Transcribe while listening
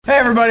Hey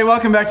everybody,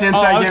 welcome back to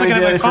Inside Gaming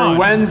Daily for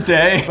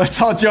Wednesday.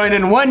 Let's all join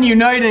in one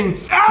uniting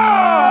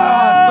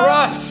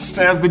thrust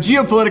as the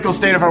geopolitical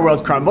state of our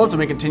world crumbles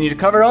and we continue to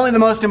cover only the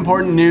most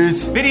important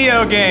news.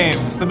 Video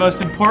games, the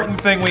most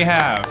important thing we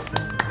have.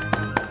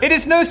 It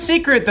is no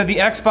secret that the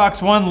Xbox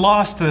One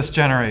lost this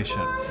generation.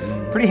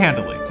 Pretty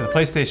handily to the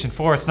PlayStation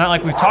 4. It's not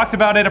like we've talked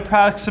about it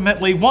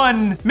approximately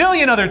 1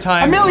 million other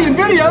times. A million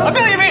videos! A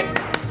million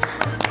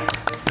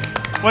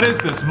What is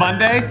this,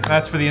 Monday?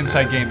 That's for the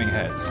Inside Gaming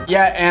heads.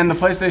 Yeah, and the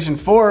PlayStation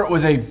 4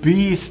 was a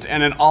beast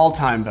and an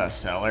all-time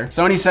bestseller.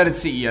 Sony said at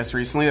CES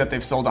recently that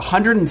they've sold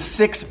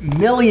 106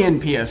 million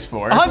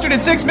PS4s.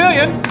 106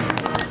 million?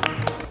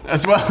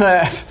 As well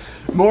as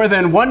more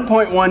than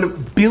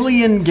 1.1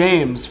 billion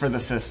games for the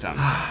system.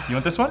 You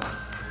want this one?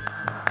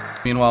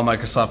 Meanwhile,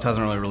 Microsoft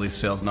hasn't really released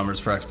sales numbers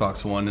for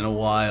Xbox One in a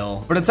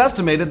while, but it's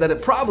estimated that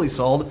it probably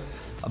sold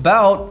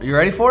about, you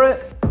ready for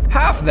it?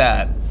 Half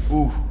that.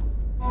 Ooh.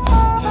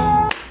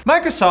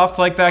 Microsoft's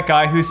like that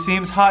guy who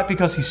seems hot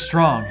because he's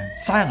strong and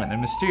silent and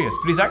mysterious,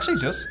 but he's actually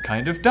just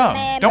kind of dumb.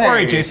 Don't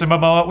worry, Jason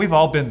Momoa, we've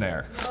all been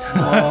there. Oh,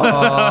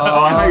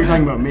 I thought you were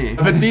talking about me.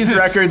 But these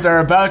records are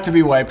about to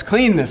be wiped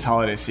clean this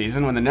holiday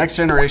season when the next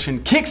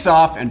generation kicks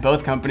off and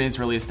both companies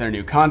release their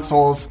new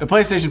consoles, the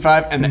PlayStation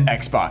 5 and the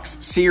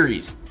Xbox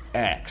Series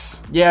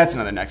X. Yeah, it's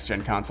another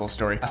next-gen console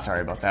story.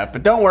 Sorry about that,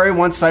 but don't worry,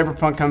 once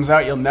Cyberpunk comes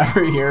out, you'll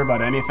never hear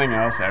about anything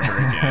else ever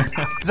again.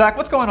 Zach,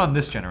 what's going on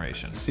this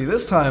generation? See,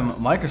 this time,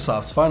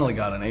 Microsoft's finally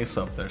got an ace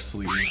up their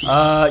sleeve.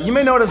 You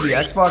may know it as the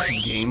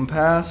Xbox Game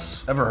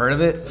Pass. Ever heard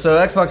of it? So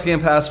Xbox Game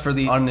Pass, for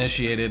the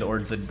uninitiated or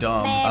the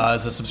dumb,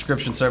 is a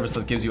subscription service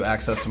that gives you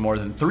access to more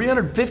than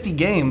 350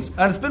 games,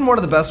 and it's been one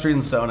of the best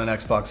reasons to own an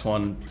Xbox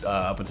One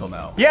up until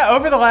now. Yeah,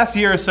 over the last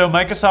year or so,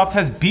 Microsoft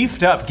has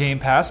beefed up Game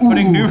Pass,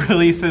 putting new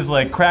releases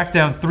like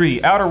Crackdown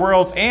 3, Outer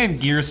Worlds, and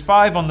Gears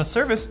 5 on the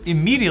service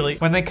immediately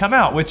when they come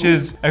out, which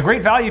is a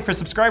great value for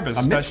subscribers,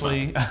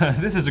 especially,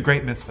 this is a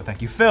great mitzvah, thank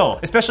you, Phil,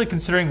 especially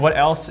considering what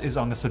else is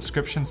on the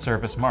subscription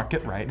service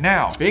market right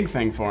now. Big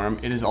thing for them,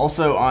 it is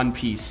also on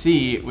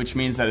PC, which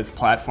means that it's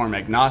platform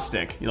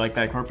agnostic. You like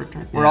that corporate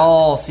term? We're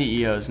all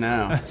CEOs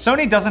now.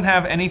 Sony doesn't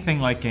have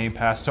anything like Game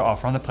Pass to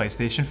offer on the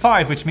PlayStation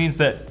 5, which means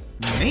that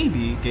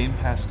maybe Game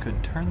Pass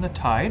could turn the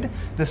tide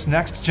this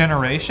next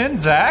generation.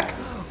 Zach?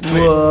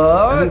 Wait,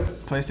 What? isn't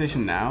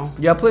PlayStation Now?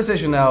 Yeah,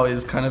 PlayStation Now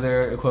is kind of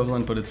their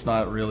equivalent, but it's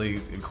not really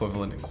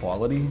equivalent in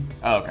quality.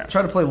 Oh, okay.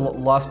 Try to play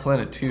Lost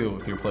Planet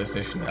 2 through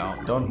PlayStation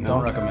Now. Don't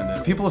recommend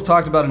it. People have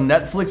talked about a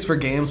Netflix for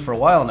games for a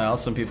while now.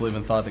 Some people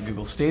even thought that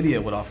Google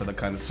Stadia would offer that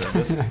kind of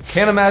service.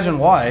 Can't imagine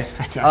why.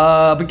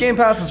 But Game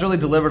Pass has really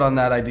delivered on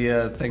that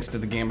idea thanks to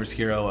the gamer's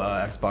hero,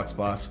 Xbox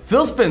boss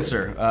Phil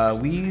Spencer.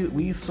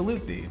 We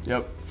salute thee.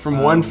 Yep.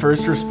 From one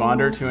first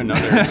responder to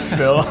another,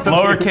 Phil.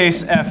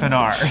 Lowercase f and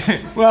r.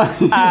 Well,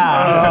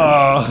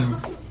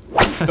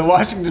 the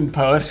Washington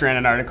Post ran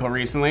an article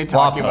recently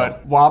talking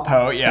about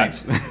WAPO.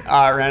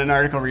 Yeah, ran an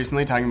article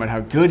recently talking about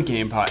how good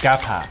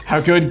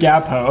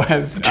GAPO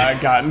has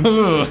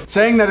gotten,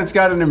 saying that it's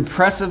got an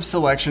impressive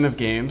selection of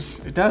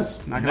games. It does.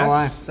 Not gonna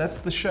lie. That's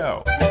the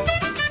show.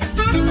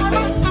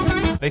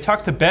 They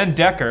talked to Ben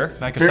Decker,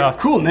 Microsoft.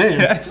 Cool name.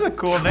 Yeah, it's a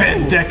cool name.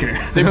 Ben Decker.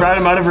 They brought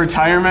him out of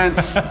retirement.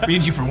 We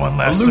need you for one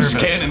last A loose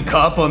service. cannon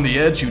cop on the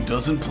edge who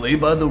doesn't play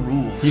by the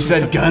rules. He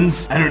said,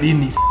 "Guns? I don't need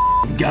any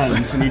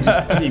guns."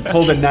 And he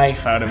pulled a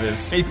knife out of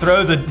his. He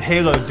throws a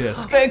Halo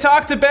disc. They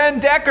talked to Ben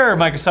Decker,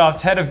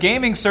 Microsoft's head of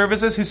gaming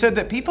services, who said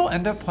that people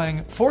end up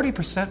playing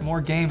 40%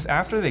 more games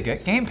after they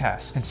get Game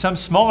Pass. And some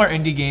smaller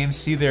indie games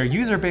see their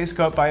user base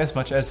go up by as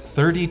much as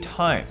 30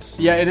 times.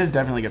 Yeah, it is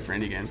definitely good for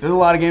indie games. There's a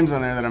lot of games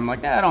on there that I'm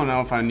like, I don't know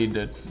if I need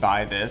to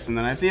buy this. And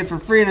then I see it for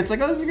free and it's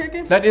like, oh, this is a great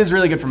game. That is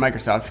really good for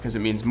Microsoft because it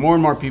means more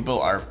and more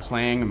people are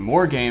playing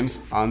more games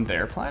on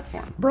their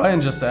platform.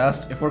 Brian just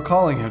asked if we're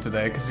calling him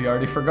today because he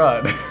already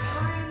forgot.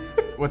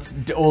 What's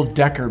old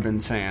Decker been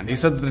saying? He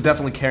said that they're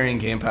definitely carrying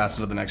Game Pass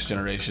into the next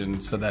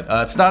generation, so that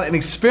it's not an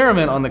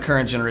experiment on the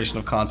current generation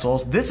of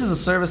consoles. This is a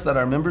service that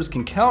our members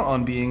can count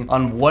on being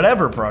on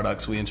whatever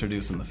products we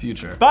introduce in the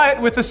future.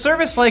 But with a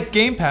service like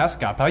Game Pass,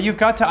 Gappa, you've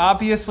got to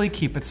obviously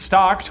keep it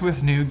stocked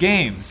with new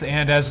games.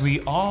 And as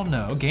we all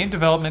know, game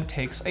development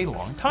takes a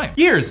long time.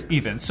 Years,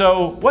 even.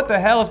 So what the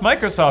hell is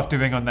Microsoft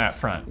doing on that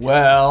front?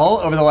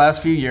 Well, over the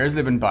last few years,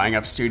 they've been buying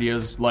up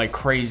studios like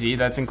crazy.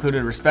 That's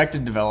included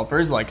respected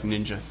developers like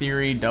Ninja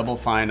Theory, Double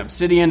Fine,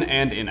 Obsidian,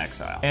 and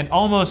inXile. And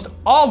almost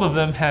all of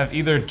them have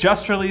either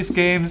just released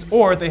games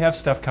or they have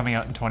stuff coming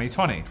out in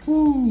 2020.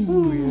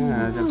 Ooh,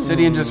 yeah.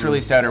 Obsidian just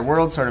released Outer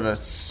Worlds, sort of a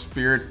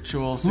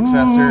spiritual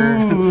successor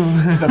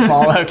to the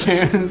Fallout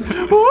games.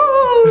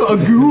 Ooh, a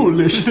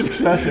ghoulish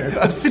successor.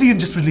 Obsidian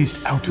just released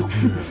Outer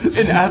Worlds.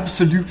 And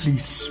absolutely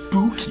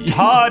spooky.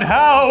 Todd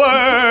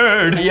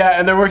Howard! Yeah,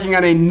 and they're working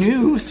on a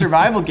new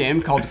survival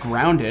game called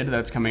Grounded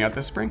that's coming out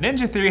this spring.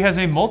 Ninja Theory has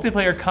a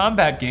multiplayer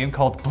combat game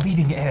called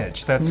Bleeding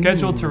Edge that's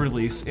scheduled to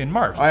release in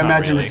March. I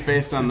imagine it's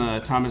based on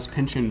the Thomas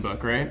Pynchon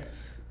book, right?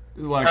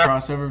 There's a lot of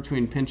crossover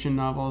between Pynchon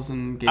novels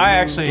and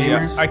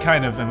gamers. I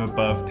kind of am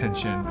above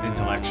Pynchon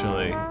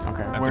intellectually.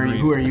 Okay,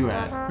 who are you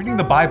at? Reading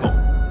the Bible.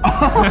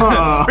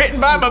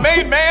 Written by my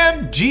main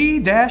man,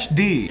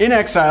 G-D. In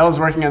Exile is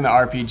working on the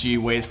RPG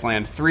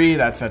Wasteland 3.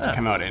 That's set to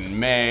come out in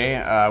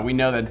May. We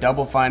know that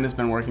Double Fine has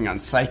been working on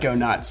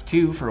Psychonauts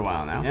 2 for a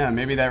while now. Yeah,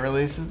 maybe that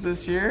releases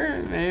this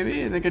year.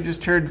 Maybe. I think I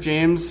just heard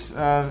James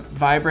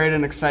vibrate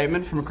in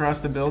excitement from across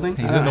the building.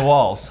 He's in the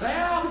walls.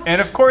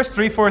 And of course,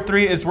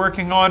 343 is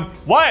working on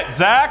what,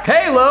 Zach?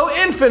 Halo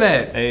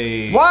Infinite!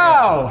 Hey.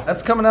 Wow!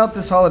 That's coming out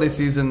this holiday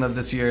season of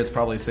this year. It's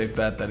probably a safe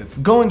bet that it's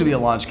going to be a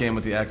launch game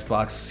with the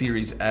Xbox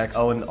Series X.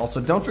 Oh, and also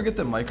don't forget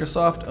that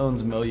Microsoft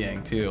owns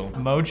Mojang too.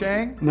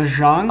 Mojang?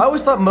 Mahjong? I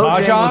always thought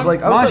Mojang was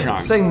like,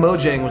 Mahjong. saying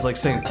Mojang was like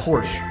saying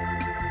Porsche.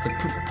 It's like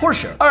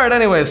Porsche. All right,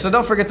 anyways, so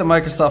don't forget that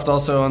Microsoft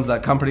also owns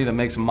that company that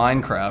makes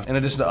Minecraft. In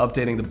addition to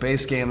updating the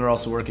base game, they're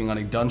also working on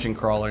a dungeon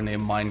crawler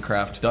named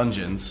Minecraft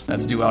Dungeons.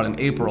 That's due out in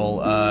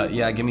April.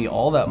 Yeah, give me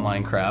all that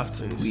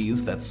Minecraft,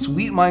 please. That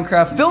sweet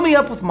Minecraft. Fill me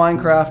up with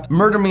Minecraft,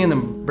 murder me, and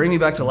then bring me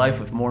back to life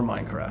with more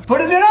Minecraft. Put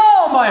it in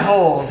all my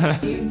holes!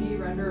 AMD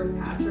render of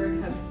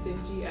Patrick has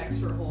 50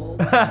 extra holes.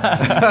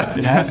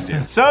 It has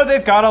to. So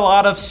they've got a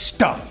lot of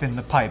stuff in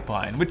the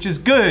pipeline, which is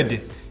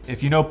good.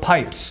 If you know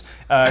pipes,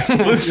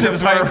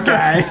 exclusives are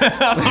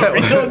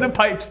real in the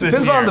pipes this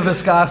Depends year. on the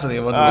viscosity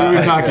of what's in Are we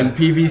the talking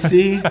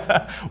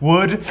PVC?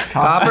 Wood,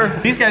 copper.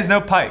 These guys know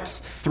pipes.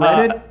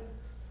 Threaded?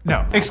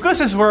 No.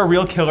 Exclusives were a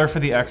real killer for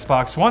the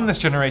Xbox One this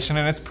generation,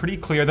 and it's pretty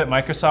clear that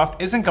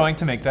Microsoft isn't going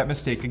to make that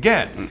mistake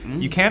again.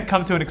 You can't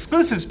come to an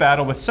exclusives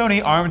battle with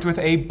Sony armed with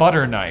a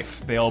butter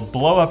knife. They'll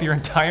blow up your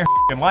entire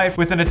life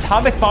with an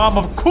atomic bomb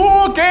of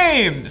cool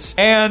games!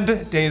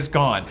 And Days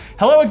Gone.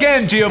 Hello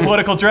again,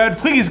 geopolitical dread.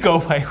 Please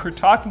go away. We're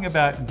talking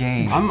about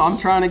games. I'm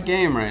trying to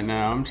game right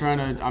now. I'm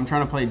trying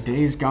to play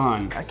Days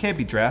Gone. I can't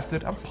be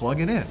drafted. I'm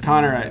plugging in.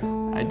 Connor,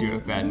 I do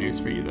have bad news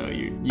for you though.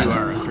 You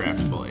are a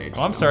draftable age.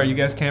 Well, I'm sorry, you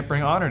guys can't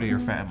bring honor to your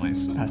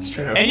families. That's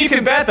true. And you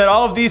can bet that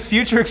all of these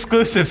future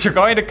exclusives are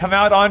going to come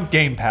out on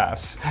Game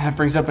Pass. That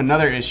brings up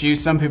another issue.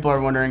 Some people are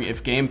wondering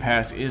if Game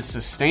Pass is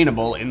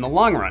sustainable in the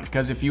long run.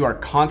 Because if you are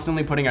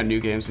constantly putting out new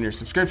games in your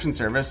subscription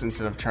service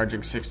instead of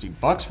charging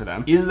 $60 for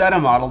them, is that a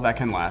model that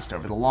can last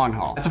over the long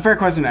haul? It's a fair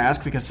question to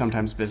ask because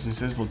sometimes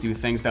businesses will do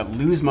things that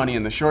lose money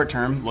in the short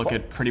term, look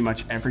at pretty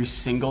much every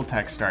single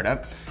tech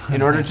startup,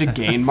 in order to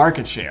gain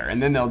market share.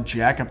 And then they'll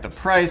jack up the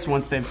price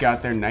once they've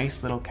got their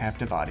nice little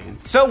captive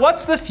audience. So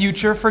what's the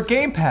future for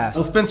Game Pass?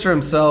 Well, Spencer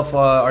himself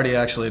already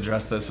actually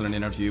addressed this in an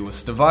interview with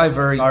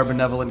Stevivor, our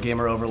benevolent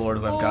gamer overlord,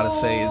 who I've got to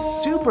say is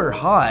super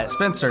hot.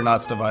 Spencer,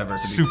 not Stevivor,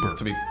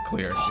 to be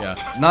clear. Yeah,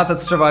 not that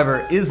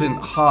Stevivor isn't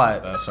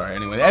hot. Sorry.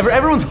 Anyway,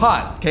 everyone's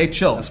hot. Okay,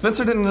 chill.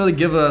 Spencer didn't really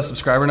give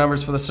subscriber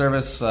numbers for the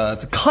service.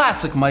 It's a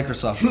classic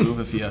Microsoft move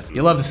if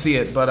you love to see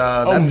it. But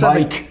that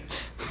said,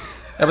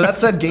 yeah, but that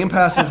said, Game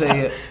Pass is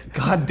a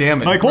god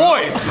damn it, Mike,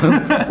 boys.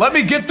 Let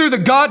me get through the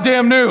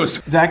goddamn news.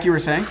 Zach, you were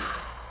saying?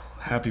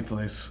 Happy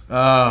place.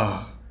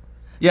 Oh.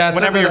 Yeah, it's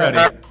Whenever you're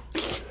ready.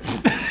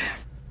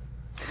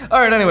 All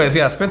right, anyways,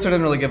 yeah, Spencer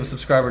didn't really give a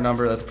subscriber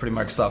number. That's a pretty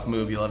Microsoft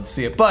move. You'll love to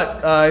see it.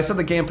 But I said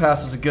the Game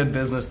Pass is a good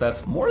business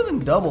that's more than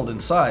doubled in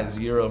size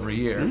year over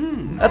year.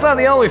 That's not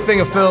the only thing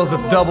of Phil's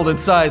that's doubled in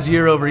size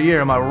year over year,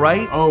 am I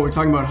right? Oh, we're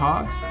talking about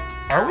hogs?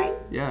 Are we?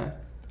 Yeah.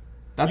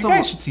 That's You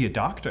guys should see a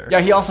doctor.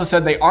 Yeah, he also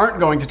said they aren't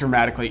going to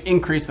dramatically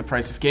increase the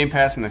price of Game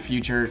Pass in the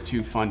future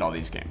to fund all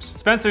these games.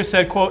 Spencer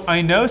said, quote,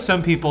 I know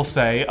some people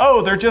say,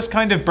 oh, they're just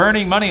kind of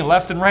burning money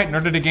left and right in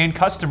order to gain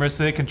customers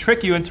so they can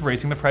trick you into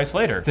raising the price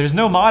later. There's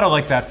no model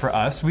like that for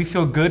us. We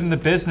feel good in the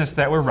business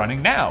that we're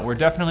running now. We're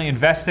definitely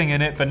investing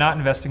in it, but not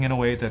investing in a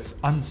way that's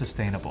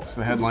unsustainable. So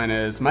the headline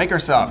is,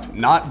 Microsoft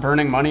not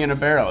burning money in a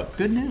barrel.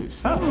 Good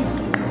news.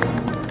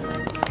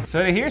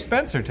 So to hear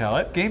Spencer tell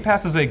it, Game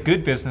Pass is a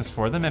good business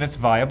for them and it's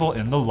viable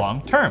in the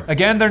long term.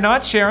 Again, they're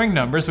not sharing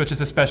numbers, which is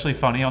especially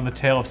funny on the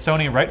tail of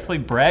Sony rightfully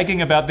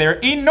bragging about their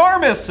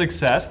enormous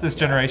success this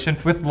generation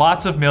with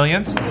lots of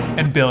millions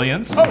and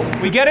billions. Oh,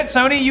 we get it,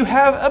 Sony, you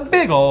have a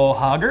big ol'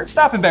 hogger.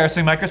 Stop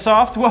embarrassing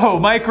Microsoft. Whoa,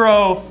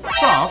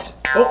 Microsoft.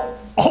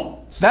 Oh.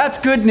 That's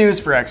good news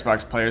for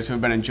Xbox players who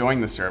have been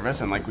enjoying the service,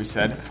 and like we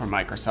said, for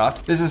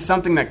Microsoft, this is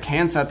something that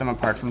can set them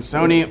apart from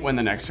Sony when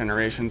the next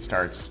generation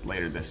starts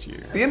later this year.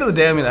 At the end of the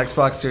day, I mean,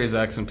 Xbox Series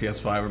X and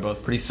PS5 are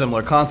both pretty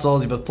similar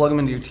consoles. You both plug them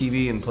into your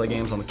TV and play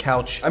games on the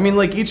couch. I mean,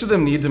 like, each of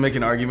them need to make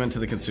an argument to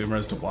the consumer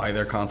as to why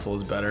their console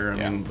is better. I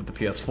mean, with the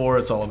PS4,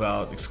 it's all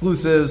about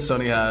exclusives.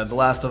 Sony had The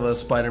Last of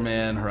Us,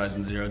 Spider-Man,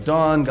 Horizon Zero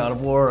Dawn, God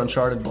of War,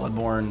 Uncharted,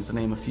 Bloodborne, to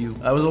name a few.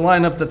 It was a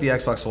lineup that the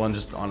Xbox One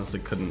just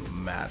honestly couldn't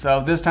match. So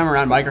this time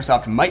around,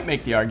 Microsoft might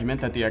make the argument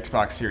that the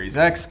Xbox Series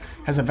X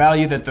has a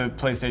value that the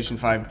PlayStation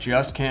 5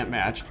 just can't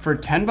match. For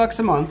 $10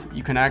 a month,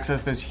 you can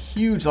access this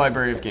huge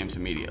library of games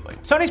immediately.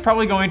 Sony's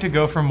probably going to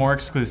go for more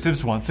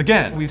exclusives once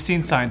again. We've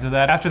seen signs of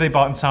that after they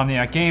bought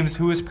Insomniac Games,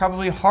 who is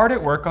probably hard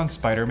at work on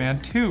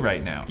Spider-Man 2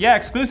 right now. Yeah,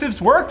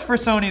 exclusives worked for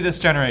Sony this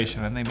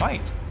generation, and they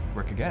might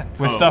Network again.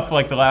 With stuff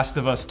like The Last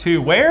of Us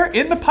 2, where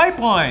in the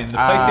pipeline. The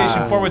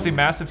PlayStation 4 was a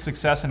massive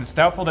success, and it's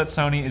doubtful that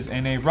Sony is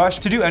in a rush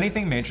to do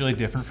anything majorly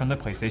different from the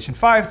PlayStation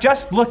 5.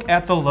 Just look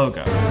at the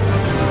logo.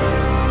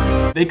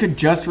 They could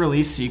just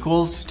release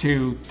sequels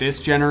to this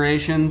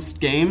generation's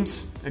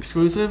games,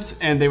 exclusives,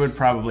 and they would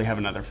probably have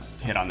another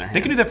hit on their hands.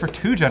 They could do that for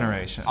 2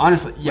 generations.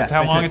 Honestly, yes. With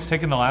how long it's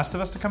taken The Last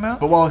of Us to come out?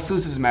 But while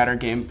exclusives matter,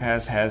 Game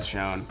Pass has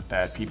shown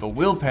that people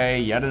will pay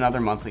yet another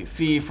monthly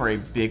fee for a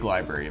big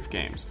library of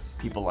games.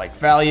 People like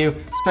value,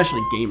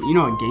 especially gamers. You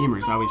know, a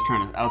gamer's always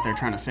out there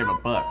trying to save a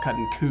buck,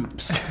 cutting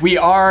coops. We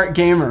are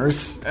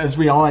gamers, as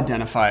we all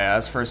identify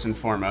as, first and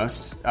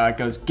foremost. It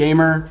goes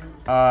gamer,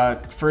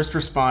 first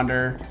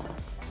responder,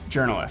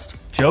 journalist.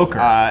 Joker.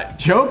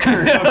 Joker.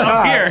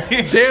 Up here.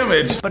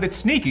 Damage. But it's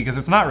sneaky because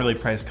it's not really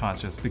price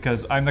conscious,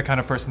 because I'm the kind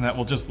of person that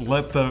will just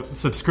let the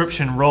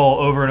subscription roll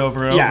over and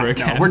over and over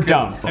again. No, we're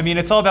dumb. I mean,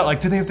 it's all about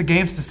like, do they have the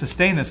games to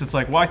sustain this? It's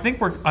like, well, I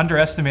think we're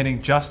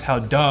underestimating just how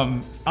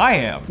dumb I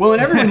am. Well,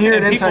 and everyone here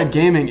at Inside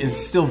Gaming is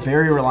still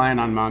very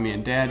reliant on mommy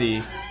and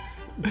daddy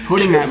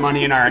putting that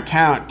money in our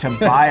account to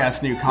buy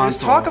us new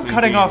consoles. There's talk of and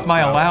cutting games, off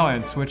my so.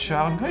 allowance, which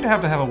I'm going to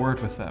have a word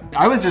with them.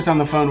 I was just on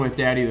the phone with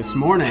Daddy this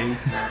morning,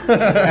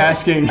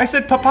 asking. I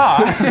said,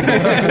 Papa.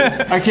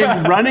 I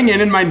came running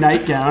in my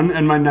nightgown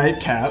and my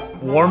nightcap.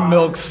 Warm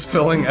milk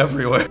spilling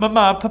everywhere.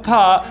 Mama,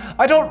 Papa,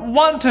 I don't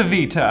want a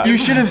Vita. You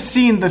should have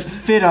seen the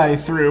fit I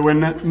threw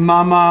when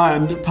Mama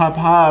and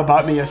Papa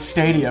bought me a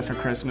Stadia for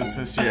Christmas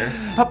this year.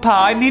 Papa,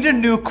 I need a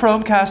new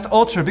Chromecast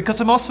Ultra because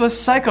I'm also a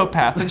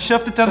psychopath and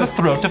shoved it down the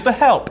throat of the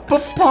help.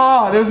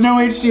 Papa, there's no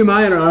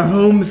HDMI in our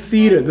home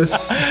theater.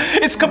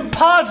 It's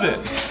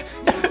composite.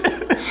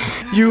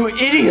 You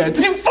idiot!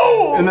 You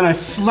fool! And then I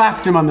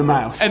slapped him on the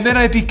mouth. And then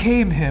I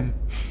became him.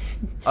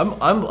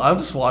 I'm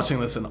just watching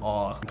this in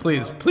awe.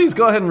 Please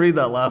go ahead and read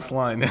that last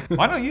line.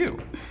 Why don't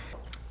you?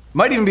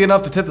 Might even be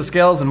enough to tip the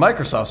scales in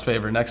Microsoft's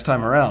favor next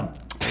time around.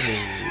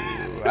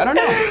 I don't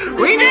know.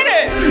 We did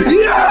it!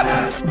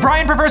 Yes!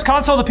 Brian prefers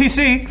console to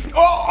PC.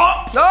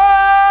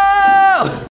 Ah!